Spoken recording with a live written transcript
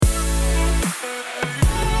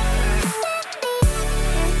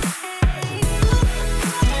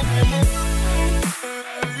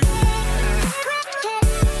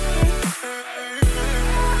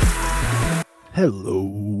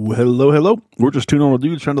Hello, hello, hello. We're just two normal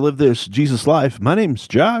dudes trying to live this Jesus life. My name's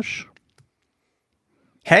Josh.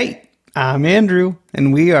 Hey, I'm Andrew,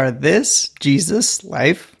 and we are This Jesus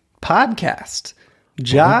Life Podcast.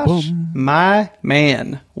 Josh, my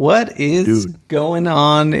man, what is going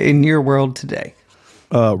on in your world today?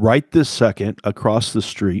 Right this second, across the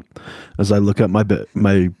street, as I look at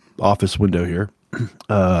my office window here,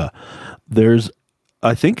 there's,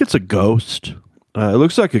 I think it's a ghost. It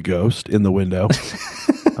looks like a ghost in the window.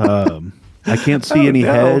 I can't see any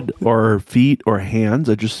head or feet or hands.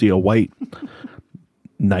 I just see a white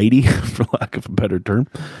nightie, for lack of a better term,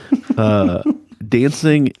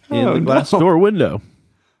 dancing in the glass door window.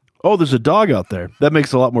 Oh, there's a dog out there. That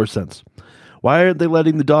makes a lot more sense. Why aren't they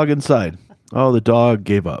letting the dog inside? Oh, the dog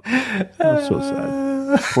gave up. Oh, so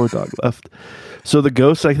sad. Poor dog left. So the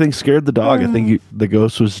ghost, I think, scared the dog. I think the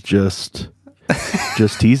ghost was just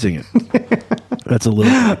teasing it. That's a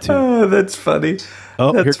little bit too. Oh, that's funny.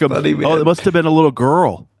 Oh, that's here comes. Funny, man. Oh, it must have been a little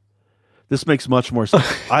girl. This makes much more sense.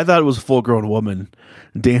 I thought it was a full-grown woman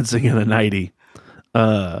dancing in a nightie,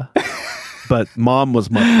 but mom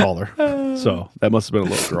was much taller, so that must have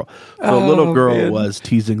been a little girl. The little girl was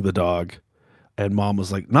teasing the dog, and mom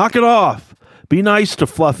was like, "Knock it off! Be nice to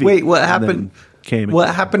Fluffy." Wait, what happened?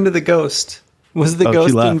 What happened to the ghost? Was the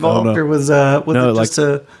ghost involved, or was it just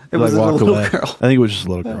a little girl? I think it was just a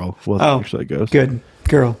little girl. It wasn't actually a ghost. Good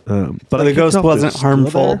girl. But so the ghost wasn't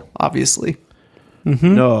harmful, obviously.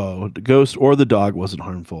 Mm-hmm. No, the ghost or the dog wasn't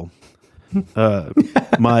harmful.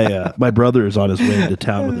 My brother is on his way into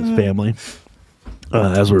town with his family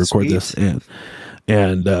as we record this, and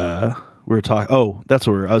we were talking. Oh, that's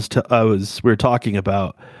where we were talking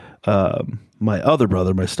about my other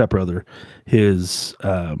brother, my stepbrother. His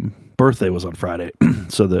birthday was on Friday,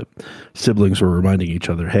 so the siblings were reminding each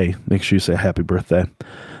other, "Hey, make sure you say happy birthday."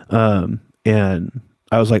 And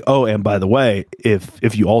I was like, "Oh, and by the way,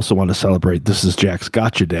 if you also want to celebrate, this is Jack's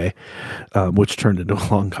Gotcha Day," which turned into a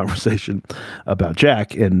long conversation about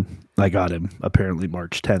Jack. And I got him apparently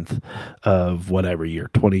March 10th of whatever year,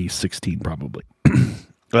 2016 probably.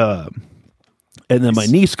 And then my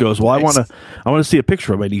niece goes, "Well, I want to see a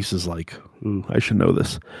picture of my niece." Is like, "Ooh, I should know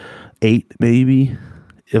this. 8 maybe.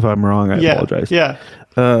 If I'm wrong, I apologize." Yeah.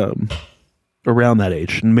 Around that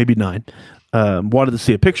age, maybe 9. Wanted to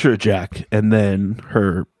see a picture of Jack, and then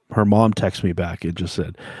her mom texted me back and just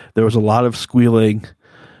said there was a lot of squealing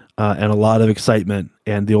and a lot of excitement,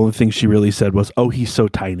 and the only thing she really said was, "Oh, he's so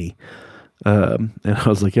tiny." And I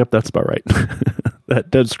was like, "Yep, that's about right."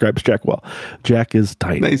 That describes Jack well. Jack is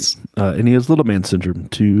tiny, nice, and he has little man syndrome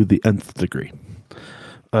to the nth degree.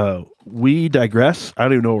 We digress. I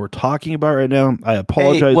don't even know what we're talking about right now. I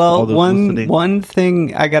apologize. Hey, well, to all those listening. One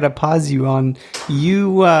thing I gotta pause you on.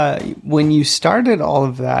 You when you started all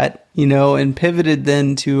of that, and pivoted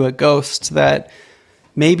then to a ghost that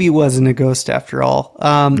maybe wasn't a ghost after all.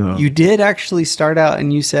 No. You did actually start out,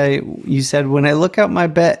 and you said when I look out my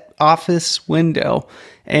office window,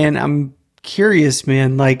 and I'm curious,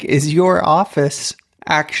 man. Like, is your office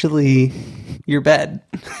actually your bed?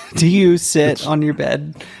 Do you sit on your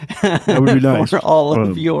bed that would be nice. for all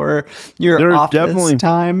of your office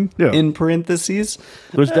time in parentheses?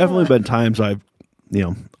 There's definitely been times I've,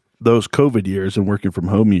 those COVID years and working from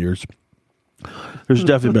home years, there's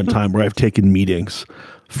definitely been time where I've taken meetings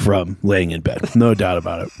from laying in bed. No doubt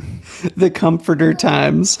about it. The comforter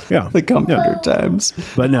times. Yeah. The comforter times.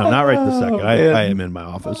 But no, not right this second. I am in my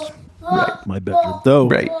office. Right, my bedroom. Though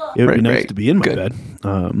it would be nice to be in my bed.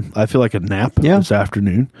 I feel like a nap this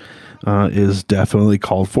afternoon is definitely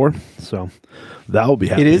called for. So that will be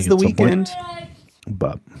happening. It is the weekend.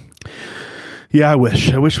 But yeah, I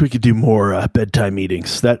wish we could do more bedtime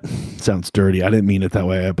meetings. That sounds dirty. I didn't mean it that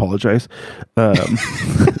way. I apologize. But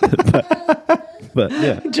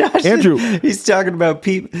yeah, Josh, Andrew, he's talking about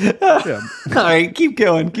people. All right, keep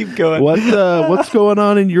going. What's going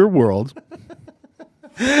on in your world?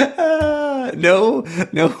 No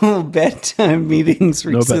bedtime meetings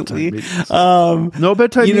recently. No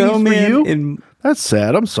bedtime meetings for you? That's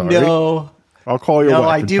sad. I'm sorry. No, I'll call your wife.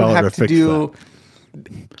 I do have to do.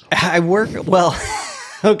 That. I work well.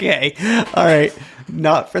 Okay, all right.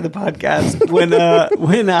 Not for the podcast.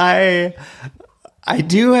 When I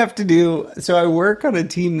do have to do. So I work on a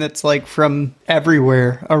team that's like from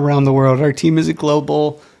everywhere around the world. Our team is a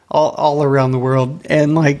global, all around the world,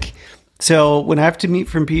 and like. So when I have to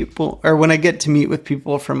meet when I get to meet with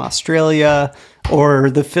people from Australia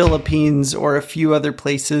or the Philippines or a few other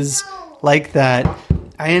places like that,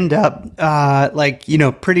 I end up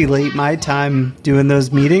pretty late my time doing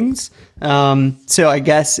those meetings. So I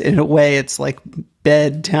guess in a way it's like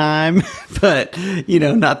bedtime, but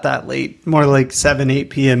not that late. More like 7-8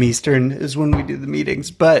 p.m. Eastern is when we do the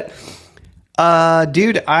meetings. But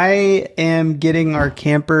dude, I am getting our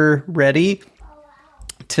camper ready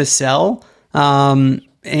to sell.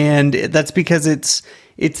 And that's because it's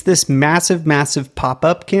this massive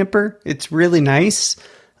pop-up camper. It's really nice.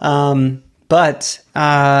 But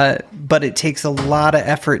it takes a lot of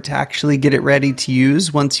effort to actually get it ready to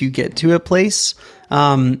use once you get to a place.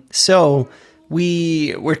 So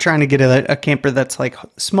we're trying to get a camper that's like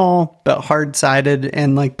small but hard-sided,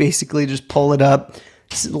 and like basically just pull it up,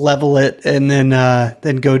 level it, and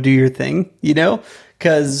then go do your thing,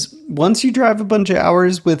 because once you drive a bunch of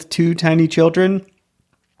hours with 2 tiny children,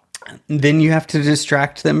 then you have to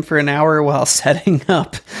distract them for an hour while setting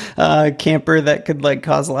up a camper that could like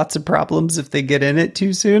cause lots of problems if they get in it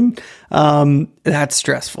too soon. That's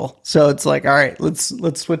stressful. So it's like, all right,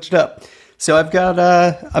 let's switch it up. So I've got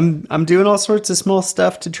I'm doing all sorts of small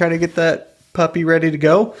stuff to try to get that puppy ready to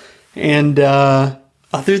go. And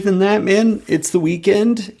other than that, man, it's the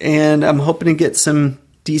weekend, and I'm hoping to get some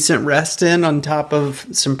decent rest in on top of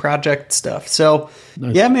some project stuff. So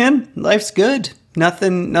nice. Yeah, man, life's good.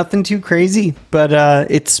 Nothing too crazy, but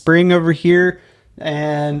it's spring over here,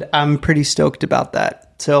 and I'm pretty stoked about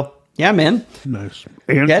that. So yeah, man. Nice.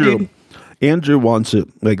 Andrew wants it,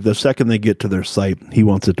 like the second they get to their site, he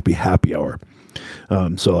wants it to be happy hour.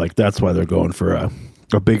 So like that's why they're going for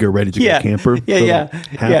a bigger ready to go camper. Yeah, so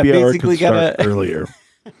happy hour can start earlier.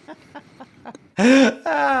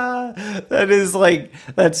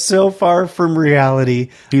 That's so far from reality.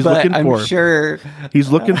 He's looking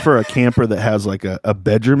for a camper that has like a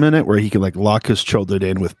bedroom in it where he can like lock his children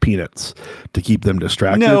in with peanuts to keep them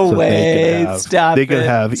distracted. No way! They could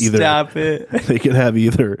have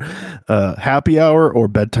either happy hour or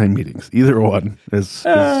bedtime meetings. Either one is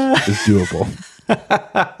doable.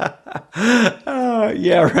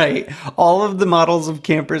 Yeah, right. All of the models of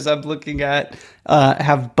campers I'm looking at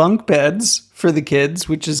have bunk beds for the kids,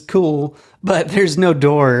 which is cool, but there's no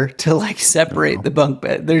door to like separate the bunk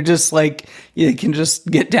bed. They're just like, you can just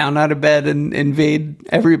get down out of bed and invade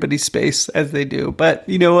everybody's space as they do. But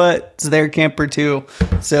you know what? It's their camper too,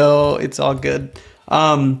 so it's all good.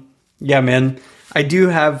 Yeah, man. I do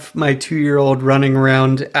have my 2-year-old running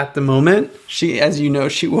around at the moment. She, as you know,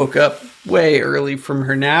 she woke up way early from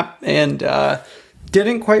her nap and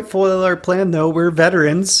didn't quite foil our plan, though. We're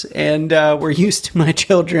veterans, and we're used to my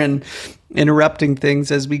children interrupting things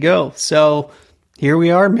as we go. So here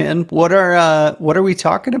we are, man. What are we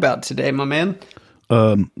talking about today, my man?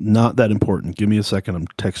 Not that important. Give me a second. I'm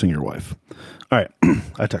texting your wife. All right.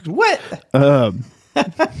 I texted. What?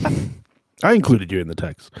 I included you in the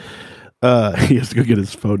text. He has to go get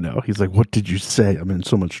his phone now. He's like, what did you say? I'm in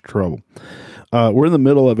so much trouble. We're in the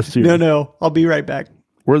middle of a series. No. I'll be right back.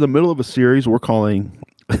 We're in the middle of a series we're calling...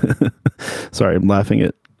 Sorry, I'm laughing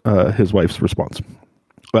at his wife's response.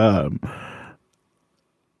 We're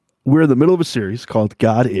in the middle of a series called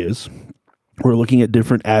God Is. We're looking at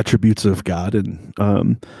different attributes of God and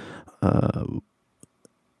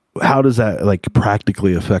how does that like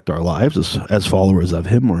practically affect our lives as followers of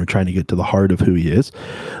him? We're trying to get to the heart of who he is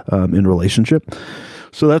in relationship.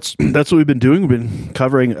 So that's what we've been doing. We've been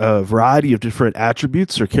covering a variety of different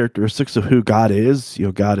attributes or characteristics of who God is.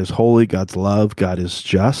 God is holy, God's love, God is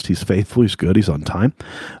just, he's faithful, he's good, he's on time.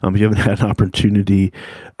 If you haven't had an opportunity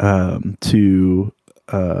to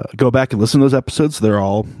go back and listen to those episodes, they're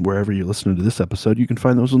all wherever you're listening to this episode, you can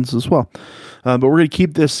find those ones as well. But we're going to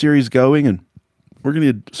keep this series going, and we're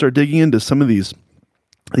going to start digging into some of these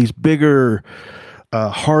bigger,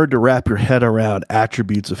 hard to wrap your head around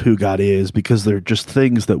attributes of who God is, because they're just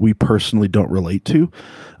things that we personally don't relate to.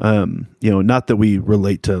 Not that we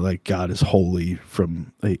relate to like God is holy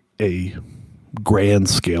from a grand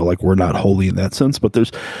scale, like we're not holy in that sense, but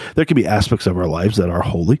there can be aspects of our lives that are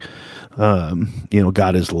holy.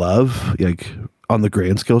 God is love, like on the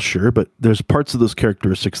grand scale, sure, but there's parts of those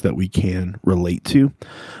characteristics that we can relate to.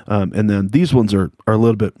 And then these ones are a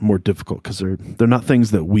little bit more difficult because they're not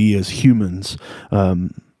things that we as humans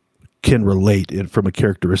can relate in from a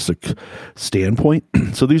characteristic standpoint.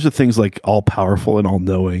 So these are things like all powerful and all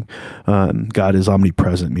knowing. God is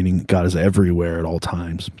omnipresent, meaning God is everywhere at all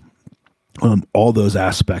times. All those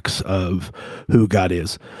aspects of who God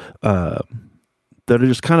is, that are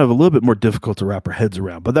just kind of a little bit more difficult to wrap our heads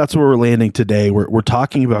around. But that's where we're landing today. We're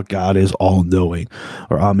talking about God as all-knowing,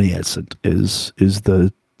 or omniscient is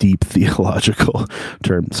the deep theological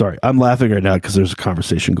term. Sorry, I'm laughing right now because there's a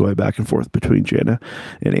conversation going back and forth between Jana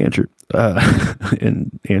and Andrew.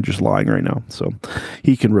 And Andrew's lying right now, so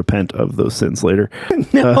he can repent of those sins later.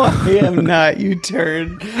 No, I am not. You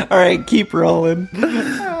turn. All right, keep rolling.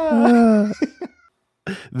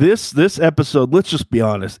 this episode, let's just be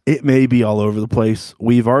honest, it may be all over the place.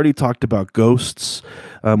 We've already talked about ghosts.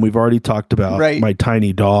 We've already talked about my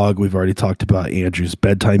tiny dog. We've already talked about Andrew's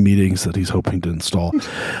bedtime meetings that he's hoping to install.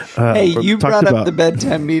 Hey, you brought up the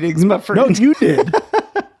bedtime meetings, my friend. No, you did.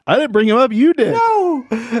 I didn't bring him up. You did. No,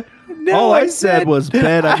 all I said was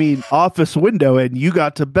office window, and you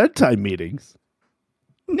got to bedtime meetings.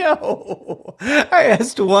 No, I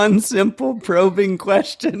asked one simple probing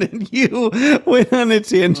question, and you went on a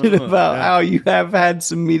tangent about how you have had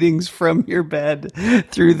some meetings from your bed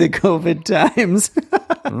through the COVID times.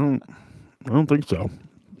 I don't think so.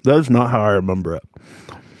 That's not how I remember it.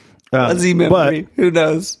 Fuzzy memory. Who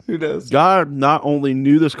knows? God not only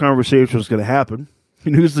knew this conversation was going to happen, he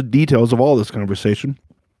knew the details of all this conversation.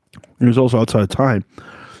 He was also outside of time,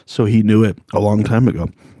 so he knew it a long time ago,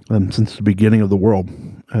 since the beginning of the world.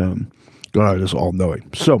 God is all-knowing.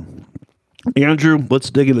 So, Andrew, let's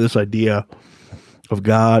dig into this idea of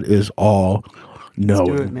God is all-knowing. Let's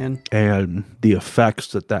do it, man. And the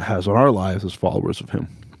effects that has on our lives as followers of him.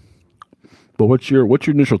 But what's your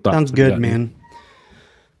initial thoughts? Sounds good, man.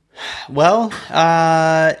 Well,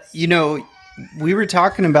 we were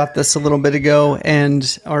talking about this a little bit ago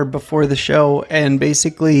or before the show, and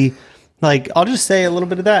basically, I'll just say a little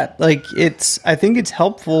bit of that. I think it's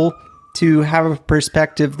helpful to have a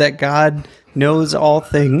perspective that God knows all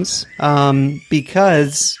things,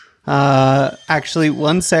 because, actually,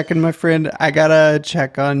 1 second, my friend, I gotta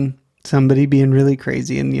check on somebody being really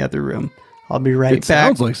crazy in the other room. I'll be right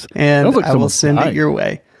back, and I will send it your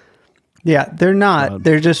way. Yeah, they're not.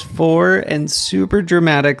 They're just 4 and super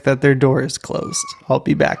dramatic that their door is closed. I'll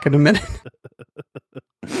be back in a minute.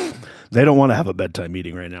 They don't want to have a bedtime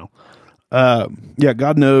meeting right now.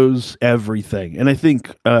 God knows everything. And I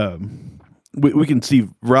think we can see a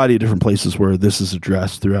variety of different places where this is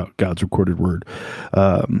addressed throughout God's recorded word.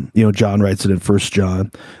 John writes it in 1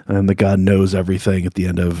 John, and that God knows everything at the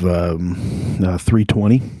end of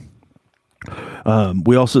 3:20.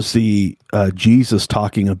 We also see Jesus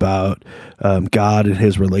talking about God and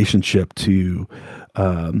his relationship to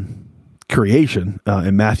creation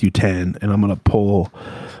in Matthew 10. And I'm going to pull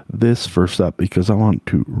this verse up because I want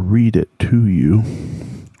to read it to you.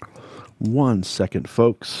 1 second,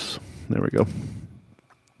 folks. There we go.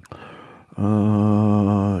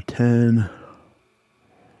 10.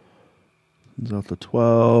 It's out to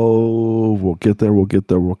 12. We'll get there.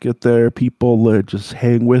 People, just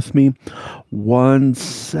hang with me. 1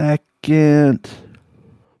 second.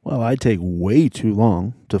 Well, I take way too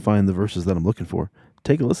long to find the verses that I'm looking for.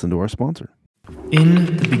 Take a listen to our sponsor.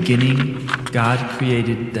 In the beginning, God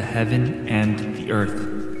created the heaven and the earth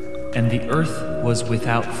was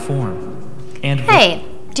without form. Hey,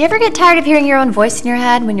 do you ever get tired of hearing your own voice in your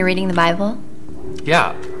head when you're reading the Bible?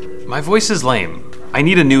 Yeah, my voice is lame. I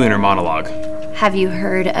need a new inner monologue. Have you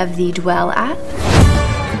heard of the Dwell app?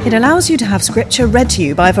 It allows you to have scripture read to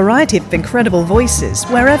you by a variety of incredible voices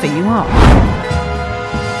wherever you are.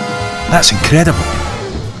 That's incredible.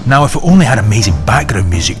 Now, if it only had amazing background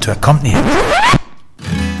music to accompany it.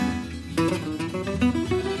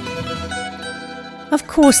 Of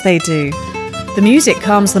course they do. The music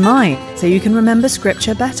calms the mind, so you can remember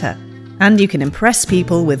scripture better. And you can impress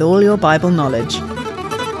people with all your Bible knowledge.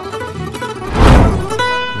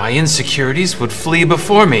 My insecurities would flee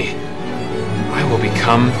before me. I will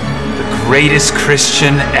become the greatest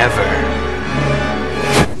Christian ever.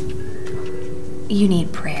 You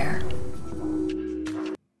need prayer.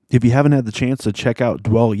 If you haven't had the chance to check out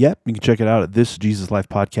Dwell yet, you can check it out at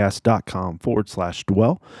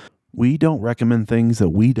thisjesuslifepodcast.com/dwell. We don't recommend things that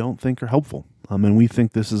we don't think are helpful. And we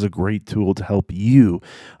think this is a great tool to help you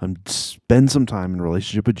spend some time in a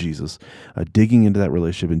relationship with Jesus, digging into that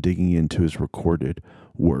relationship and digging into his recorded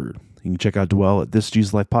word. You can check out Dwell at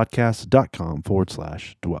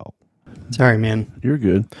thisjesuslifepodcast.com/dwell. Sorry, man. You're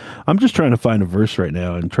good. I'm just trying to find a verse right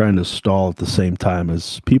now and trying to stall at the same time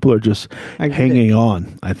as people are just hanging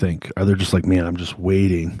on, I think. Or they're just like, man, I'm just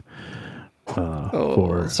waiting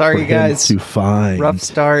for guys to find rough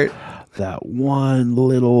start. That one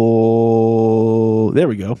little, there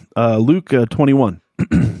we go. Luke 21.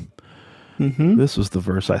 Mm-hmm. This was the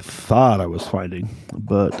verse I thought I was finding,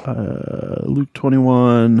 but Luke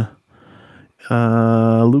 21,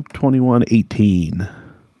 18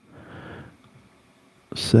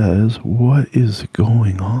 says, what is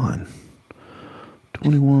going on?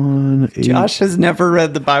 21. Josh has never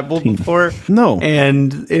read the Bible before. No.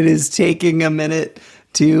 And it is taking a minute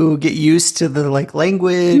to get used to the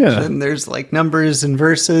language, and there's numbers and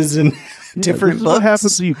verses and different books. What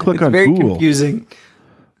happens when you click on very Google? Confusing.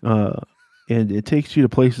 And it takes you to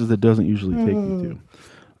places that doesn't usually take you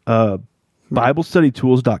to.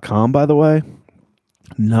 BibleStudyTools.com, by the way,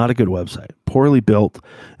 Not a good website, poorly built,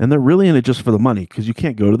 and they're really in it just for the money, because you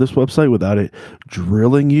can't go to this website without it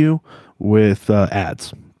drilling you with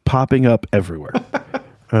ads popping up everywhere.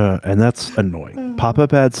 And that's annoying.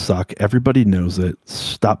 Pop-up ads suck. Everybody knows it.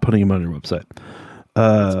 Stop putting them on your website.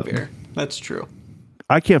 That's fair. That's true.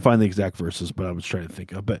 I can't find the exact verses, but I was trying to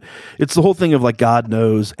think of. But it's the whole thing of like God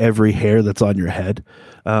knows every hair that's on your head.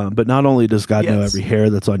 But not only does God know every hair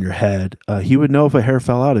that's on your head, he would know if a hair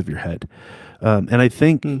fell out of your head. And I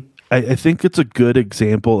think I think it's a good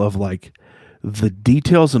example of like the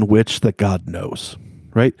details in which that God knows.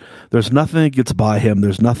 Right? There's nothing that gets by him.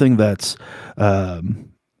 There's nothing that's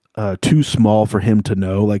too small for him to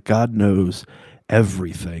know. Like God knows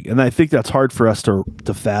everything. And I think that's hard for us to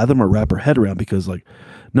fathom or wrap our head around, because like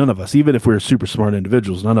none of us, even if we're super smart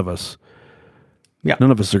individuals, none of us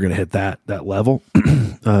are going to hit that level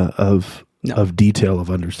of detail, of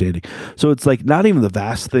understanding. So it's like not even the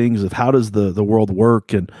vast things of how does the world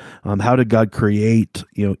work, and how did God create,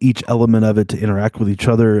 each element of it to interact with each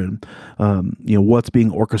other, and what's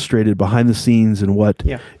being orchestrated behind the scenes, and what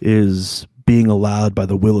is being allowed by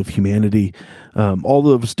the will of humanity. All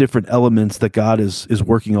those different elements that God is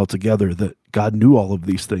working all together, that God knew all of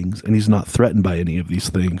these things, and he's not threatened by any of these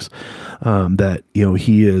things, that,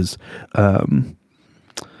 he is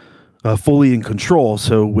fully in control.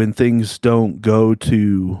 So when things don't go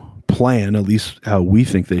to plan, at least how we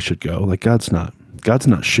think they should go, like God's not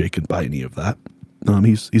shaken by any of that.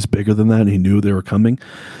 He's bigger than that. And he knew they were coming.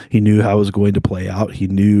 He knew how it was going to play out. He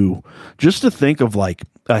knew, just to think of like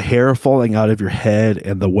a hair falling out of your head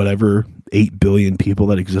and the whatever 8 billion people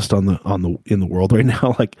that exist in the world right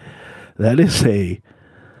now, like that is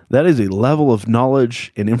a level of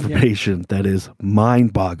knowledge and information that is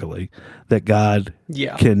mind-boggling, that God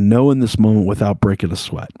can know in this moment without breaking a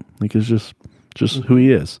sweat. Like it's just who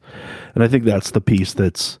he is. And I think that's the piece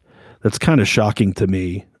that's kind of shocking to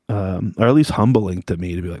me, or at least humbling to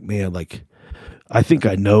me, to be like, man, like I think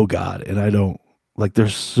I know God, and I don't, like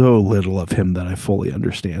there's so little of him that I fully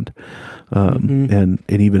understand, and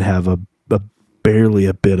even have a barely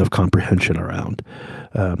a bit of comprehension around,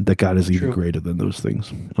 that God is even greater than those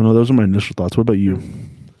things. I don't know, those are my initial thoughts. What about you?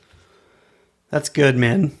 That's good,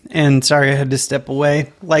 man. And sorry I had to step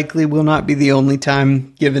away. Likely will not be the only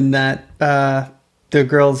time, given that the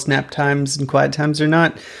girls' nap times and quiet times are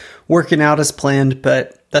not working out as planned,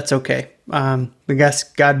 but that's okay. I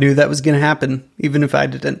guess God knew that was going to happen, even if I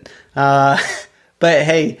didn't. But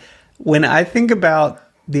hey, when I think about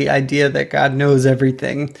the idea that God knows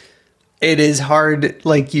everything, it is hard,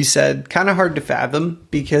 like you said, kind of hard to fathom,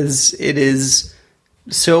 because it is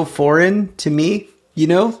so foreign to me,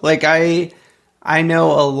 like I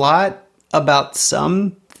know a lot about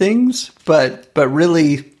some things, but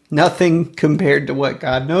really nothing compared to what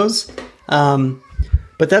God knows.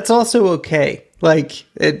 But that's also okay. Like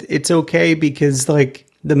it's okay, because like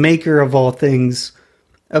the maker of all things,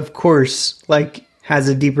 of course, like has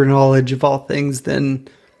a deeper knowledge of all things than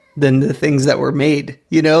the things that were made,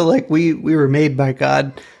 like we were made by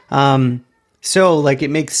God. So like it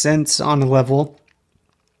makes sense on a level.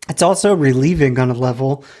 It's also relieving on a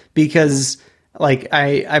level, because like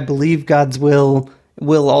I believe God's will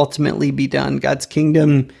ultimately be done. God's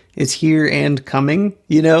kingdom is here and coming,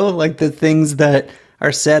 like the things that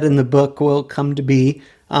are said in the book will come to be.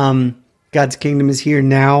 God's kingdom is here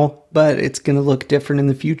now, but it's going to look different in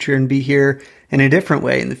the future and be here in a different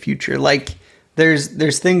way in the future. Like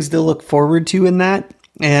there's things to look forward to in that.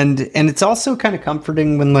 And it's also kind of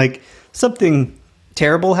comforting when like something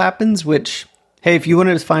terrible happens, which, hey, if you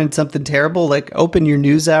wanted to find something terrible, like open your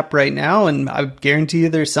news app right now, and I guarantee you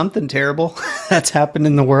there's something terrible that's happened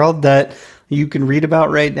in the world that you can read about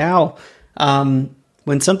right now.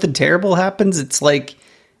 When something terrible happens, it's like,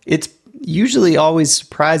 it's usually always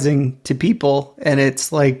surprising to people, and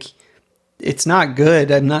it's like, it's not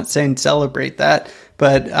good. I'm not saying celebrate that,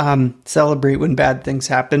 but celebrate when bad things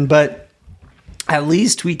happen. But at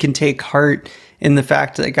least we can take heart in the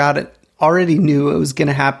fact that God already knew it was going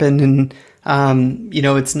to happen, and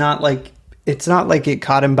it's not like it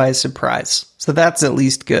caught him by surprise. So that's at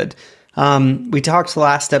least good. We talked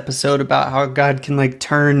last episode about how God can like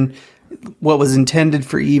turn what was intended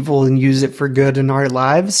for evil and use it for good in our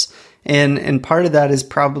lives. And part of that is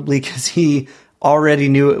probably because he already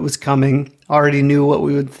knew it was coming, already knew what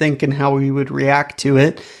we would think and how we would react to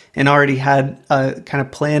it, and already had a kind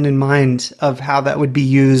of plan in mind of how that would be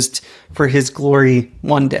used for his glory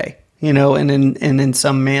one day, and in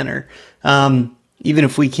some manner. Even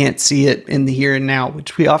if we can't see it in the here and now,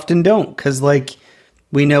 which we often don't, because like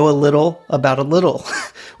we know a little about a little.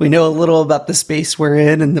 We know a little about the space we're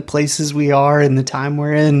in and the places we are and the time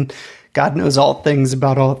we're in. God knows all things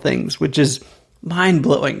about all things, which is mind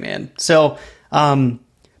blowing, man. So,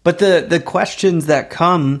 but the questions that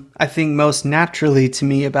come, I think most naturally to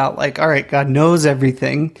me about like, all right, God knows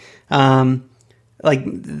everything. Like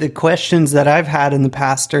the questions that I've had in the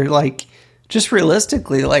past are like, just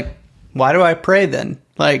realistically, like, why do I pray then?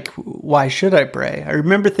 Like, why should I pray? I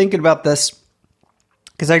remember thinking about this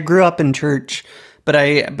because I grew up in church, but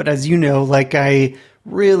as you know, like I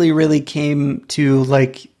really, really came to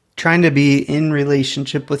like trying to be in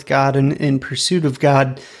relationship with God and in pursuit of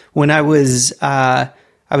God when I was about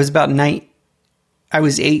I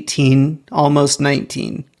was 18, almost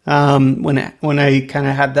 19, when I kind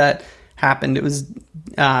of had that happened. It was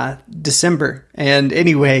December. And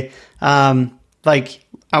anyway, like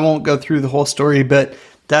I won't go through the whole story, but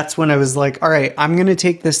that's when I was like, all right, I'm going to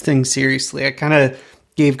take this thing seriously. I kind of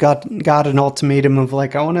gave God an ultimatum of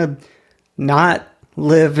like, I want to not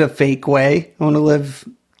live a fake way. I want to live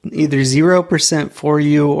either 0% for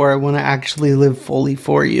you, or I want to actually live fully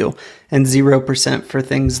for you, and 0% for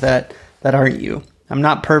things that aren't you. I'm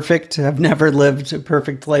not perfect. I've never lived a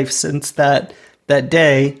perfect life since that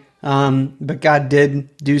day. But God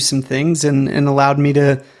did do some things and allowed me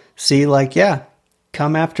to see like, yeah,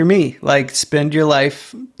 come after me, like spend your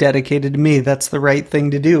life dedicated to me. That's the right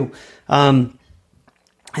thing to do. And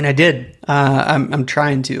I did. I'm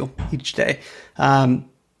trying to each day.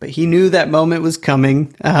 But he knew that moment was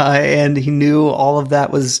coming, and he knew all of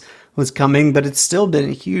that was coming, but it's still been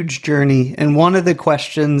a huge journey. And one of the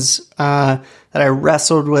questions that I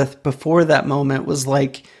wrestled with before that moment was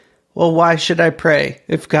like, well, why should I pray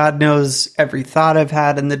if God knows every thought I've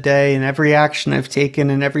had in the day and every action I've taken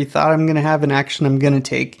and every thought I'm going to have and action I'm going to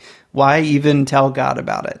take? Why even tell God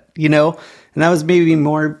about it? You know? And that was maybe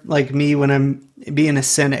more like me when I'm being a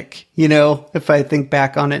cynic, you know, if I think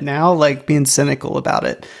back on it now, like being cynical about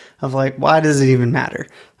it of like, why does it even matter?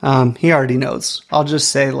 He already knows. I'll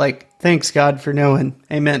just say like, thanks God for knowing.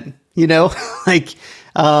 Amen. You know, like,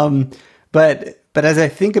 but as I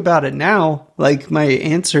think about it now, like my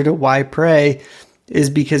answer to why pray is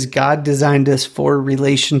because God designed us for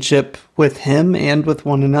relationship with him and with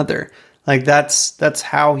one another. Like that's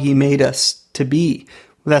how he made us to be.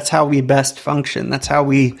 That's how we best function. That's how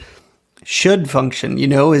we should function, you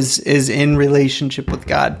know, is in relationship with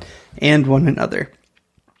God and one another.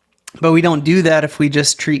 But we don't do that if we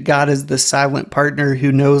just treat God as the silent partner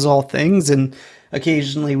who knows all things, and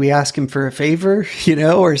occasionally we ask him for a favor, you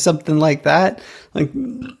know, or something like that. Like,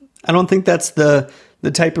 I don't think that's the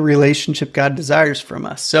type of relationship God desires from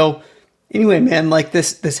us. So anyway, man, like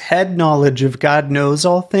this head knowledge of God knows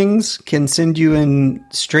all things can send you in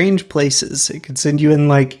strange places. It could send you in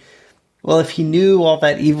like, well, if he knew all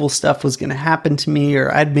that evil stuff was going to happen to me,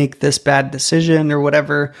 or I'd make this bad decision or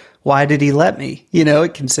whatever, why did he let me? You know,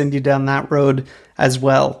 it can send you down that road as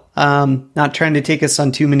well. Not trying to take us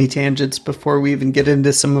on too many tangents before we even get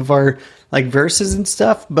into some of our like verses and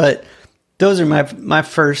stuff, but those are my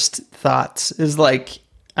first thoughts is like,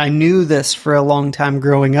 I knew this for a long time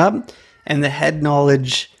growing up, and the head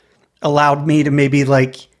knowledge allowed me to maybe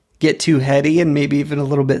like get too heady and maybe even a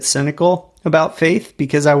little bit cynical about faith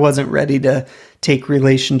because I wasn't ready to take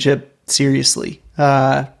relationship seriously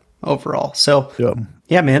overall. So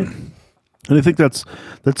yeah, man. And I think that's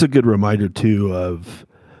a good reminder too of,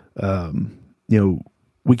 you know,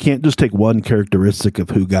 we can't just take one characteristic of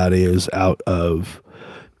who God is out of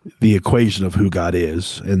the equation of who God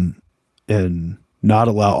is and not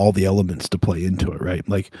allow all the elements to play into it, right?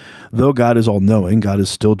 Like, though God is all knowing, God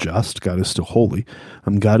is still just, God is still holy,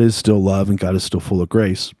 God is still love, and God is still full of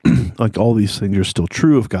grace. Like, all these things are still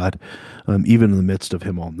true of God, even in the midst of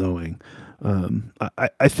him all knowing.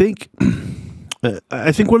 I think one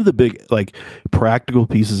of the big, like, practical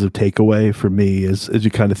pieces of takeaway for me is as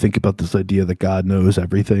you kind of think about this idea that God knows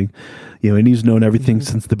everything, you know, and he's known everything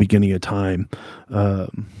since the beginning of time.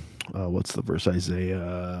 What's the verse?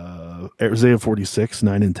 Isaiah 46,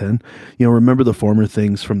 9 and 10. You know, remember the former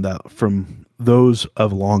things from those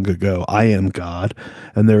of long ago. I am God,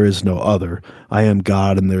 and there is no other. I am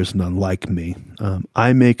God, and there is none like me.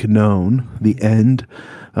 I make known the end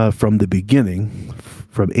from the beginning,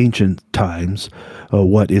 from ancient times,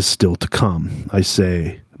 what is still to come. I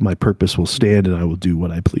say, my purpose will stand, and I will do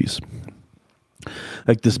what I please.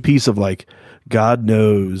 Like this piece of like, God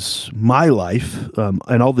knows my life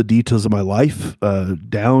and all the details of my life,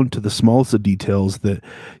 down to the smallest of details that,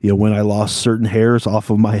 you know, when I lost certain hairs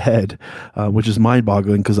off of my head, which is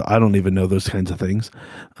mind-boggling because I don't even know those kinds of things.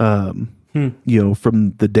 You know,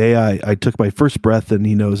 from the day I took my first breath, and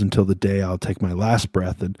he knows until the day I'll take my last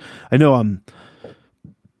breath. And I know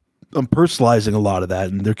personalizing a lot of that,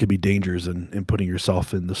 and there could be dangers in putting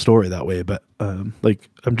yourself in the story that way. But like,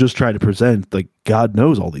 I'm just trying to present, like, God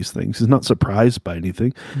knows all these things. He's not surprised by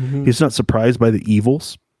anything. He's not surprised by the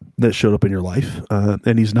evils that showed up in your life,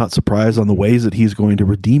 and he's not surprised on the ways that he's going to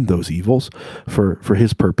redeem those evils for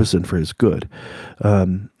his purpose and for his good,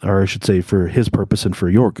 or I should say, for his purpose and for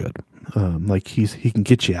your good. Like, he can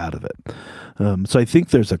get you out of it. So I think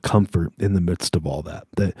there's a comfort in the midst of all that.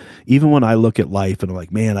 That even when I look at life and I'm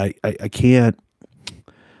like, man, I can't.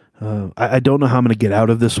 I don't know how I'm going to get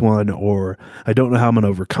out of this one, or I don't know how I'm going to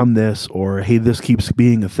overcome this, or, hey, this keeps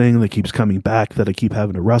being a thing that keeps coming back that I keep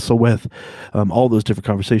having to wrestle with. All those different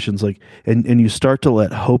conversations, like, and you start to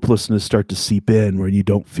let hopelessness start to seep in where you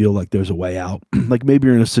don't feel like there's a way out. Like, maybe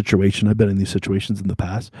you're in a situation, I've been in these situations in the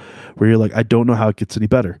past where you're like, I don't know how it gets any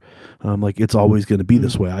better. Like, it's always going to be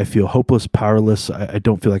this way. I feel hopeless, powerless. I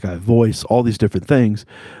don't feel like I have voice, all these different things.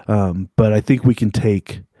 But I think we can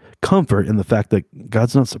take comfort in the fact that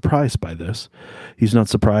God's not surprised by this. He's not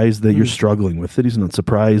surprised that you're struggling with it. He's not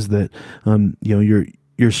surprised that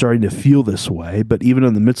you're starting to feel this way. But even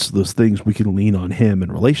in the midst of those things, we can lean on him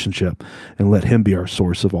in relationship and let him be our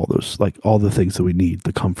source of all those, like, all the things that we need: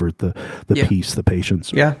 the comfort, the peace, the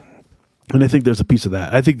patience. Yeah. And I think there's a piece of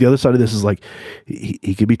that. I think the other sthink this is, like,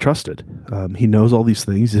 he can be trusted. He knows all these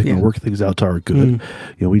things. He's going to work things out to our good.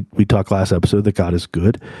 We talked last episode that God is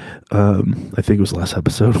good. I think it was last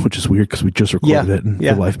episode, which is weird because we just recorded it, and for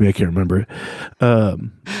the life of me, I can't remember it.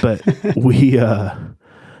 But we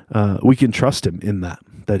can trust him in that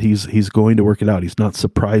he's going to work it out. He's not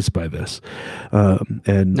surprised by this.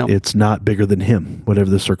 It's not bigger than him, whatever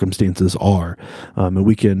the circumstances are. And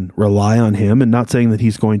we can rely on him, and not saying that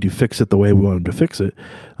he's going to fix it the way we want him to fix it.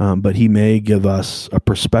 But he may give us a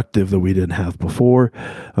perspective that we didn't have before.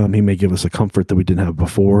 He may give us a comfort that we didn't have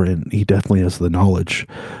before. And he definitely has the knowledge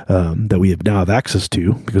that we now have access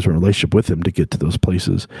to, because we're in a relationship with him, to get to those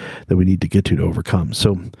places that we need to get to overcome.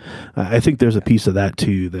 So I think there's a piece of that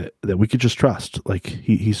too, that we could just trust. Like,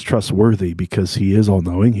 he's trustworthy because he is all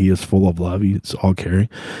knowing. He is full of love. He's all caring.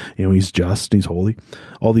 He's just, he's holy.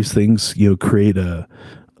 All these things, create a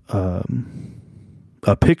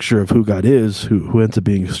picture of who God is, who ends up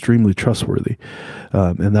being extremely trustworthy.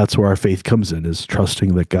 And that's where our faith comes in, is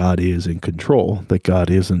trusting that God is in control, that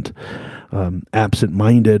God isn't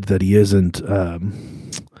absent-minded, that he isn't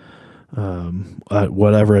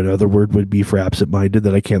whatever another word would be for absent-minded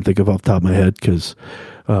that I can't think of off the top of my head, because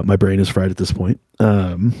my brain is fried at this point.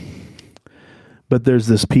 But there's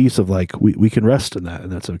this piece of, like, we can rest in that,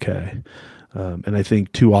 and that's okay. And I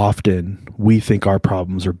think too often we think our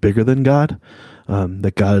problems are bigger than God,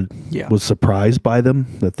 that God was surprised by them,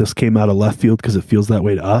 that this came out of left field because it feels that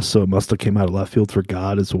way to us, so it must have came out of left field for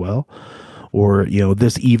God as well. Or,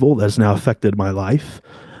 this evil that's now affected my life,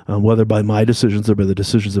 whether by my decisions or by the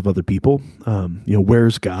decisions of other people.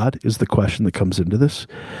 Where's God is the question that comes into this.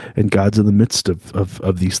 And God's in the midst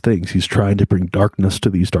of these things. He's trying to bring darkness to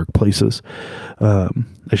these dark places. I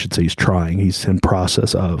should say he's trying. He's in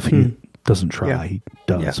process of. He doesn't try. He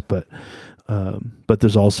does. But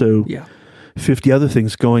there's also 50 other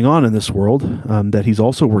things going on in this world that he's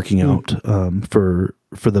also working out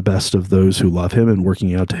for the best of those who love him, and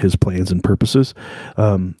working out to his plans and purposes.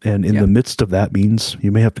 And in the midst of that means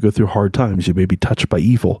you may have to go through hard times. You may be touched by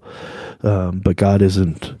evil. But God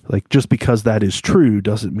isn't, like, just because that is true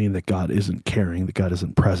doesn't mean that God isn't caring, that God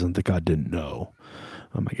isn't present, that God didn't know.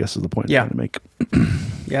 I guess is the point I'm trying to make.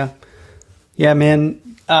 Yeah, man.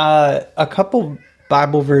 A couple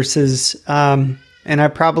Bible verses, and I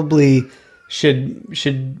probably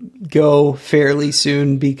should go fairly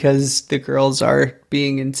soon because the girls are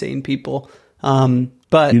being insane people.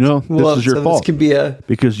 But this is your fault. This could be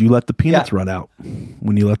because you let the peanuts run out.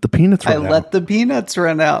 When you let the peanuts run out, I let the peanuts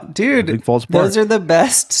run out, dude. Everything falls apart. Those are the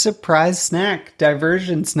best surprise snack,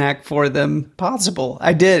 diversion snack for them possible.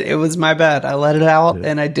 I did. It was my bad. I let it out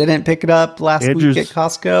and I didn't pick it up last week at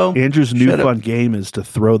Costco. Andrew's new fun game is to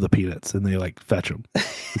throw the peanuts and they, like, fetch them.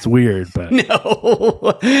 It's weird, but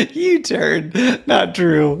no, you turd. Not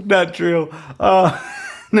true.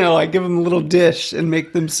 No, I give them a little dish and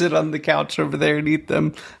make them sit on the couch over there and eat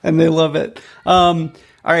them, and they love it. All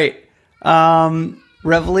right.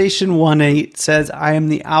 Revelation 1:8 says, I am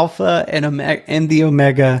the Alpha and the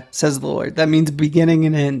Omega, says the Lord. That means beginning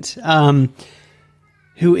and end.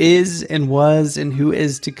 Who is and was and who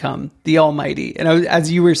is to come, the Almighty. And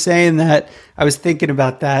as you were saying that, I was thinking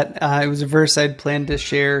about that. It was a verse I'd planned to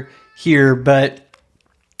share here, but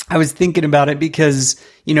I was thinking about it because,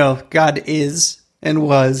 God is and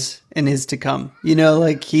was and is to come.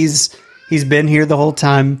 Like he's been here the whole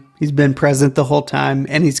time. He's been present the whole time,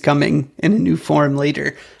 and he's coming in a new form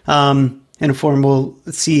later. in a form we'll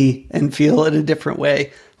see and feel in a different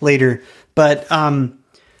way later. But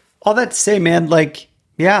all that to say, man, like,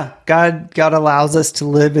 yeah, God allows us to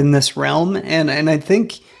live in this realm. And I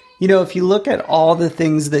think, if you look at all the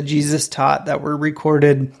things that Jesus taught that were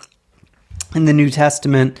recorded in the New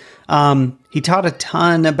Testament, he taught a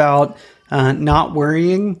ton about not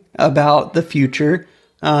worrying about the future,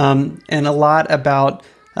 and a lot about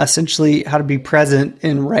essentially how to be present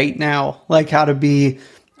in right now, like how to be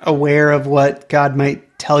aware of what God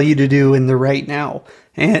might tell you to do in the right now.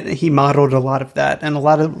 And he modeled a lot of that. And a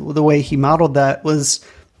lot of the way he modeled that was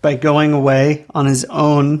by going away on his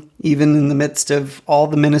own, even in the midst of all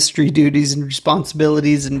the ministry duties and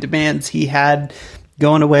responsibilities and demands he had,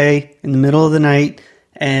 going away in the middle of the night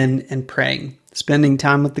and praying, spending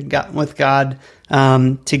time with God,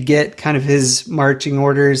 to get kind of his marching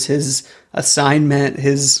orders, his assignment,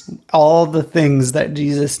 all the things that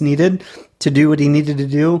Jesus needed to do what he needed to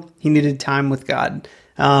do. He needed time with God.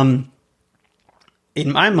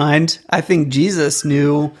 In my mind, I think Jesus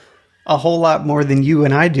knew a whole lot more than you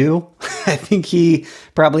and I do. I think he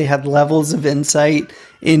probably had levels of insight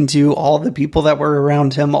into all the people that were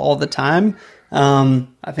around him all the time.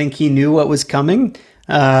 I think he knew what was coming.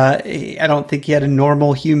 I don't think he had a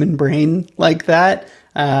normal human brain like that.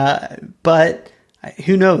 But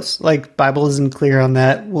who knows? Like, Bible isn't clear on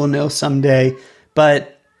that. We'll know someday.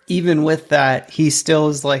 But even with that, he still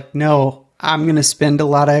is like, no, I'm going to spend a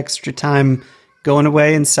lot of extra time going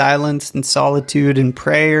away in silence and solitude and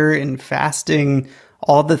prayer and fasting,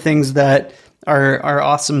 all the things that are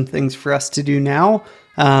awesome things for us to do now.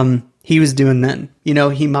 He was doing then.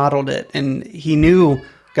 He modeled it, and he knew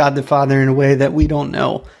God the Father in a way that we don't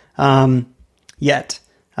know yet.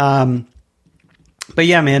 But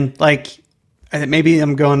yeah, man, like, maybe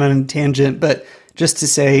I'm going on a tangent, but just to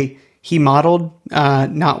say, he modeled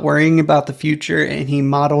not worrying about the future, and he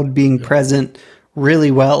modeled being present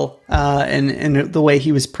really well. And the way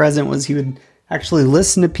he was present was he would actually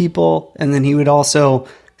listen to people, and then he would also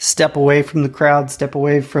step away from the crowd, step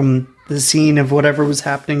away from the scene of whatever was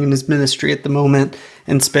happening in his ministry at the moment,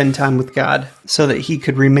 and spend time with God so that he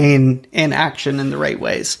could remain in action in the right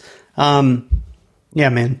ways. Yeah,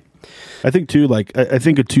 man. I think too, like, I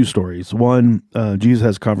think of two stories. One, Jesus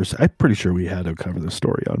has conversation. I'm pretty sure we had to cover this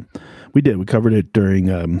story on. We did. We covered it during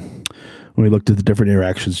when we looked at the different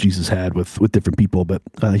interactions Jesus had with different people. But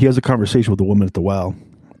he has a conversation with the woman at the well,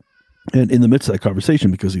 and in the midst of that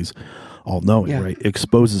conversation, because he's all knowing, right,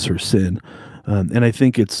 exposes her sin. And I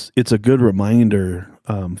think it's a good reminder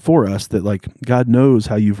for us that, like, God knows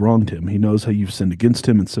how you've wronged him. He knows how you've sinned against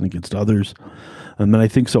him and sinned against others. And I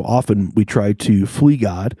think so often we try to flee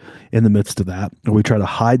God in the midst of that, or we try to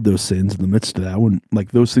hide those sins in the midst of that, when,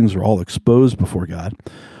 like, those things are all exposed before God.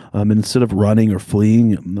 And instead of running or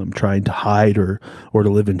fleeing, trying to hide or to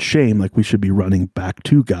live in shame, like, we should be running back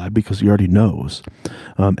to God because he already knows.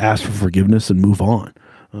 Ask for forgiveness and move on.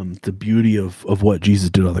 The beauty of what Jesus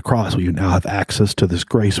did on the cross, we now have access to this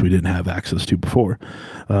grace we didn't have access to before.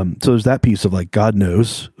 So there's that piece of, like, God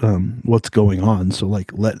knows what's going on. So,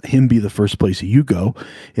 like, let him be the first place you go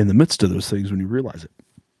in the midst of those things when you realize it.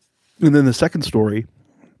 And then the second story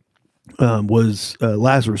was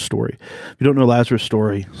Lazarus' story. If you don't know Lazarus'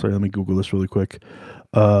 story, sorry, let me Google this really quick.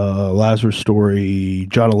 Lazarus' story,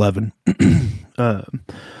 John 11.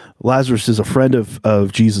 Lazarus is a friend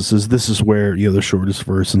of Jesus's. This is where, the shortest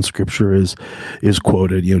verse in Scripture is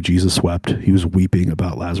quoted. Jesus wept. He was weeping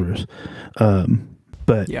about Lazarus.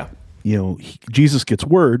 But yeah, Jesus gets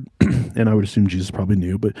word, and I would assume Jesus probably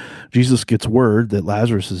knew, but Jesus gets word that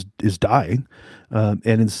Lazarus is dying. And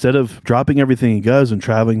instead of dropping everything he does and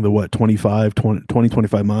traveling the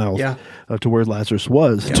 25 miles to where Lazarus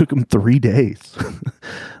was, it took him 3 days.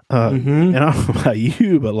 And I don't know about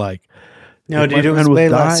you, but, like, no, dude, it was way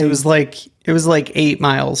less. It was like 8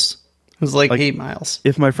 miles. It was like 8 miles.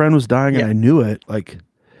 If my friend was dying and I knew it, like,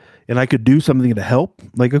 and I could do something to help,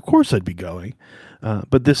 like, of course I'd be going.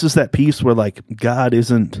 But this is that piece where, like, God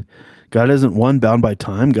isn't one bound by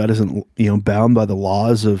time. God isn't, bound by the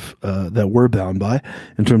laws of that we're bound by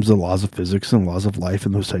in terms of the laws of physics and laws of life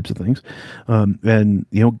and those types of things. And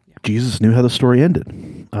Jesus knew how the story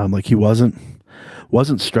ended. Like, he wasn't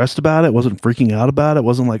stressed about it, wasn't freaking out about it,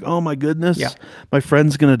 wasn't like, oh my goodness, my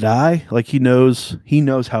friend's going to die. Like, he knows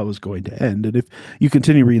how it was going to end. And if you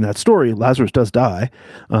continue reading that story, Lazarus does die.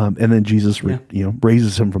 And then Jesus,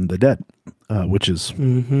 raises him from the dead, which is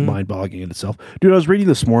mind-boggling in itself. Dude, I was reading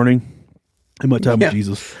this morning in my time with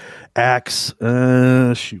Jesus, Acts,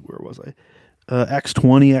 where was I? Acts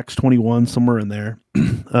 20, Acts 21, somewhere in there.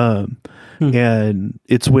 And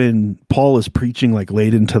it's when Paul is preaching like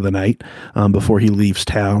late into the night before he leaves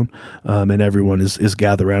town, and everyone is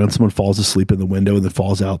gathered around, and someone falls asleep in the window and then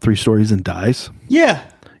falls out 3 stories and dies. Yeah.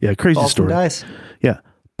 Yeah, crazy Falls and story. dies. Yeah.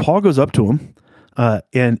 Paul goes up to him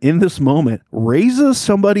and in this moment raises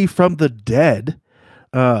somebody from the dead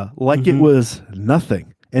like it was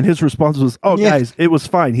nothing. And his response was, guys, it was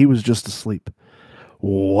fine. He was just asleep.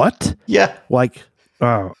 What? Yeah. Like,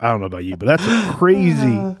 I don't know about you, but that's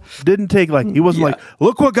crazy. Didn't take he wasn't like,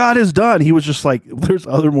 look what God has done. He was just like, there's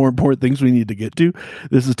other more important things we need to get to.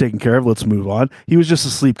 This is taken care of. Let's move on. He was just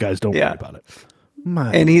asleep, guys. Don't worry about it.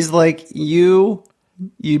 And he's like, you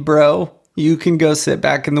bro, you can go sit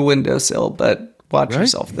back in the windowsill, but watch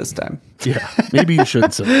yourself this time. Yeah. Maybe you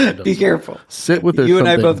shouldn't sit in the window. Be careful. Sit with you and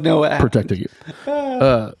I both know what protecting you.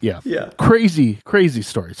 Yeah. Yeah. Crazy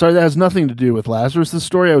story. Sorry, that has nothing to do with Lazarus'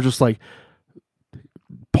 story. I was just like,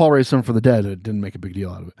 Paul raised someone from the dead, and it didn't make a big deal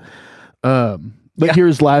out of it. But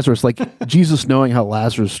here's Lazarus, like Jesus knowing how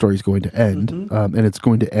Lazarus' story is going to end, and it's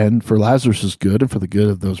going to end for Lazarus' good and for the good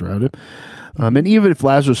of those around him. And even if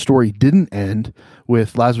Lazarus' story didn't end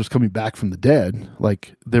with Lazarus coming back from the dead,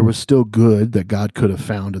 like there was still good that God could have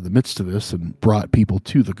found in the midst of this and brought people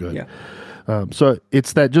to the good. So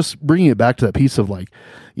it's that just bringing it back to that piece of like,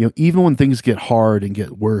 even when things get hard and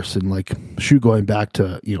get worse, and like going back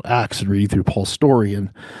to, Acts and reading through Paul's story and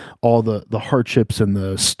all the hardships and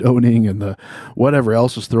the stoning and the whatever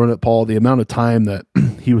else was thrown at Paul, the amount of time that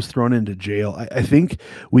he was thrown into jail. I think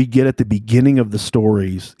we get at the beginning of the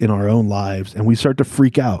stories in our own lives and we start to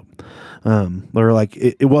freak out. They're like,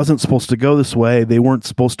 it wasn't supposed to go this way. They weren't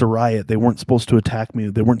supposed to riot. They weren't supposed to attack me.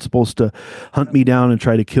 They weren't supposed to hunt me down and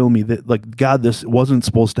try to kill me. That, like, God, this wasn't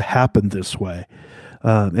supposed to happen this way.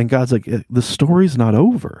 And God's like, the story's not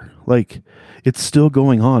over. Like, it's still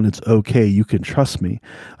going on. It's okay. You can trust me.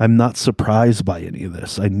 I'm not surprised by any of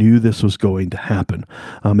this. I knew this was going to happen.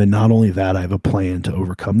 And not only that, I have a plan to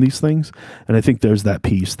overcome these things. And I think there's that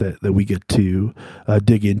piece that we get to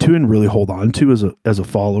dig into and really hold on to as a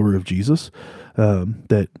follower of Jesus,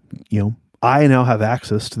 that, I now have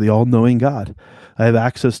access to the all-knowing God. I have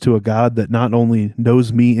access to a God that not only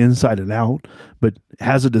knows me inside and out, but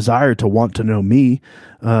has a desire to want to know me.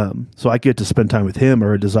 So I get to spend time with him,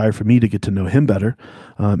 or a desire for me to get to know him better,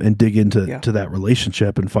 and dig into to that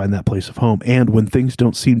relationship and find that place of home. And when things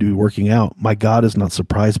don't seem to be working out, my God is not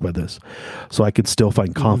surprised by this. So I could still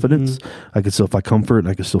find confidence. I could still find comfort, and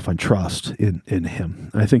I could still find trust in him.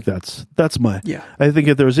 And I think that's my, I think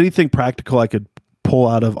if there was anything practical I could pull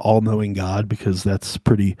out of all-knowing God, because that's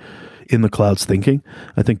pretty in the clouds thinking,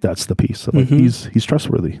 I think that's the piece. Like, he's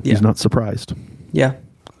trustworthy. He's not surprised. Yeah.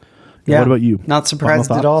 What about you? Not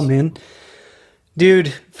surprised at all, man.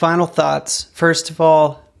 Dude, final thoughts. First of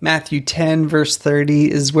all, Matthew 10 verse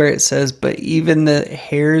 30 is where it says, but even the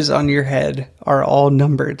hairs on your head are all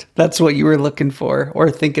numbered. That's what you were looking for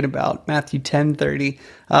or thinking about. Matthew 10:30.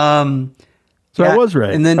 So I was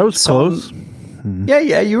right. And then I was close.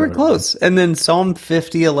 Yeah, you were close. And then Psalm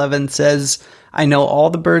 50:11 says, I know all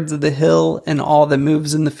the birds of the hill, and all that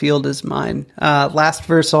moves in the field is mine. Last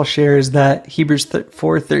verse I'll share is that Hebrews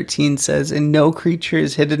 4:13 says, and no creature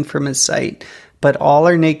is hidden from his sight, but all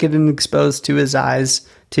are naked and exposed to his eyes,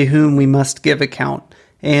 to whom we must give account.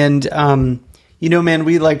 And, man,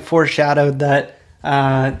 we like foreshadowed that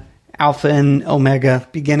Alpha and Omega,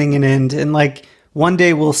 beginning and end. And like one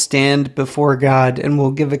day we'll stand before God and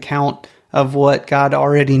we'll give account of what God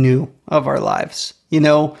already knew of our lives,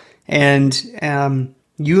 and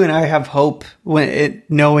you and I have hope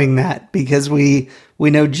knowing that, because we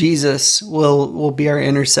know Jesus will be our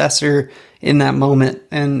intercessor in that moment,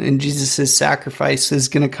 and Jesus' sacrifice is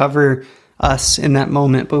going to cover us in that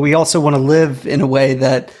moment. But we also want to live in a way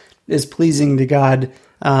that is pleasing to God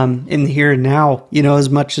in the here and now, as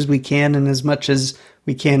much as we can, and as much as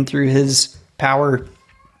we can through his power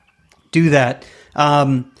do that.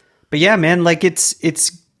 But yeah, man, like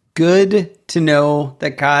it's good to know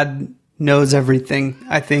that God knows everything,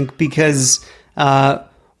 I think, because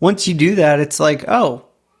once you do that, it's like, oh,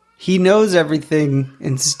 he knows everything,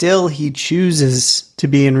 and still he chooses to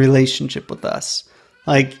be in relationship with us.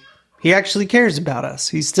 Like, he actually cares about us.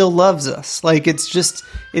 He still loves us. Like, it's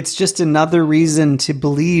just another reason to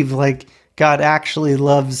believe, like, God actually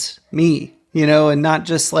loves me, and not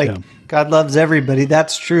just like God loves everybody.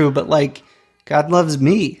 That's true. But like, God loves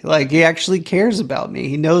me. Like, he actually cares about me.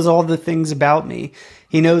 He knows all the things about me.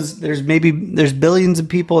 He knows there's billions of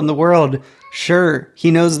people in the world. Sure.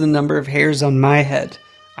 He knows the number of hairs on my head.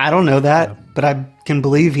 I don't know that, but I can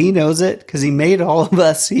believe he knows it because he made all of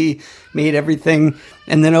us. He made everything.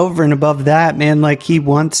 And then over and above that, man, like he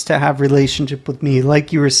wants to have relationship with me,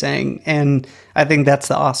 like you were saying. And I think that's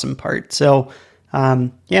the awesome part. So,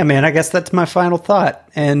 yeah, man, I guess that's my final thought.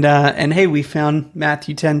 And hey, we found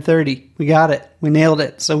Matthew 10:30. We got it. We nailed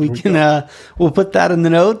it. So we can, we'll put that in the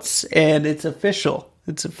notes and it's official.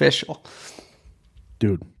 It's official.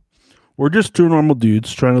 Dude, we're just two normal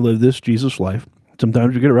dudes trying to live this Jesus life.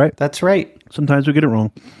 Sometimes we get it right. That's right. Sometimes we get it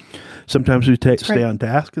wrong. Sometimes we stay on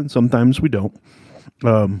task, and sometimes we don't.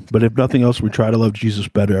 But if nothing else, we try to love Jesus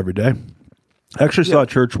better every day. I actually saw a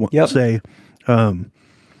church say,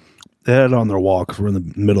 they had it on their wall because we're in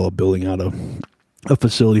the middle of building out a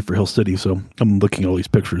facility for Hill City. So I'm looking at all these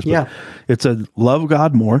pictures. But it said, love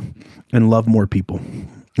God more and love more people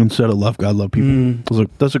instead of love God, love people. I was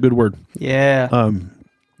like, that's a good word. Yeah.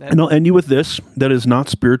 And I'll end you with this. That is not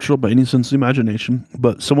spiritual by any sense of imagination,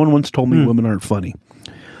 but someone once told me women aren't funny.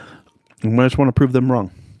 And I just want to prove them wrong.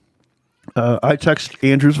 I texted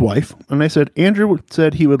Andrew's wife, and I said, Andrew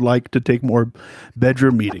said he would like to take more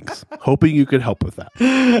bedroom meetings, hoping you could help with that.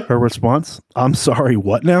 Her response, I'm sorry,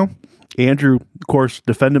 what now? Andrew, of course,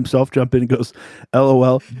 defend himself, jump in and goes,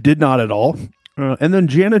 LOL, did not at all. And then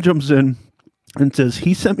Jana jumps in and says,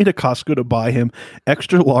 he sent me to Costco to buy him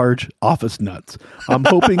extra large office nuts. I'm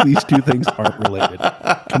hoping these two things aren't related.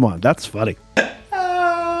 Come on, that's funny.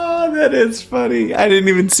 Oh, that is funny. I didn't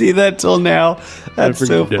even see that till now. That's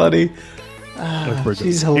so funny.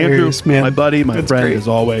 She's hilarious, Andrew, man. my buddy, my That's friend, great. as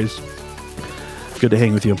always. Good to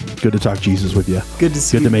hang with you. Good to talk Jesus with you. Good to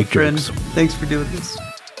see you, Good to make friend. jokes. Thanks for doing this.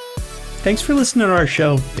 Thanks for listening to our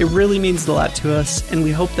show. It really means a lot to us, and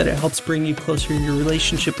we hope that it helps bring you closer in your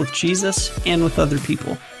relationship with Jesus and with other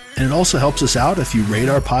people. And it also helps us out if you rate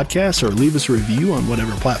our podcast or leave us a review on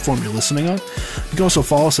whatever platform you're listening on. You can also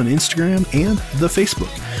follow us on Instagram and the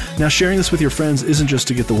Facebook. Now, sharing this with your friends isn't just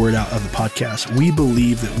to get the word out of the podcast. We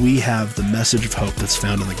believe that we have the message of hope that's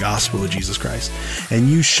found in the gospel of Jesus Christ. And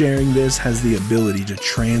you sharing this has the ability to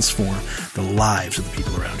transform the lives of the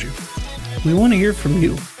people around you. We want to hear from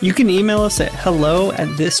you. You can email us at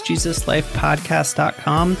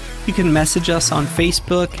hello@thisjesuslifepodcast.com. You can message us on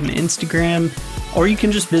Facebook and Instagram, or you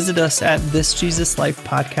can just visit us at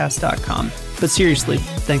thisjesuslifepodcast.com. But seriously,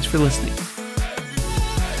 thanks for listening.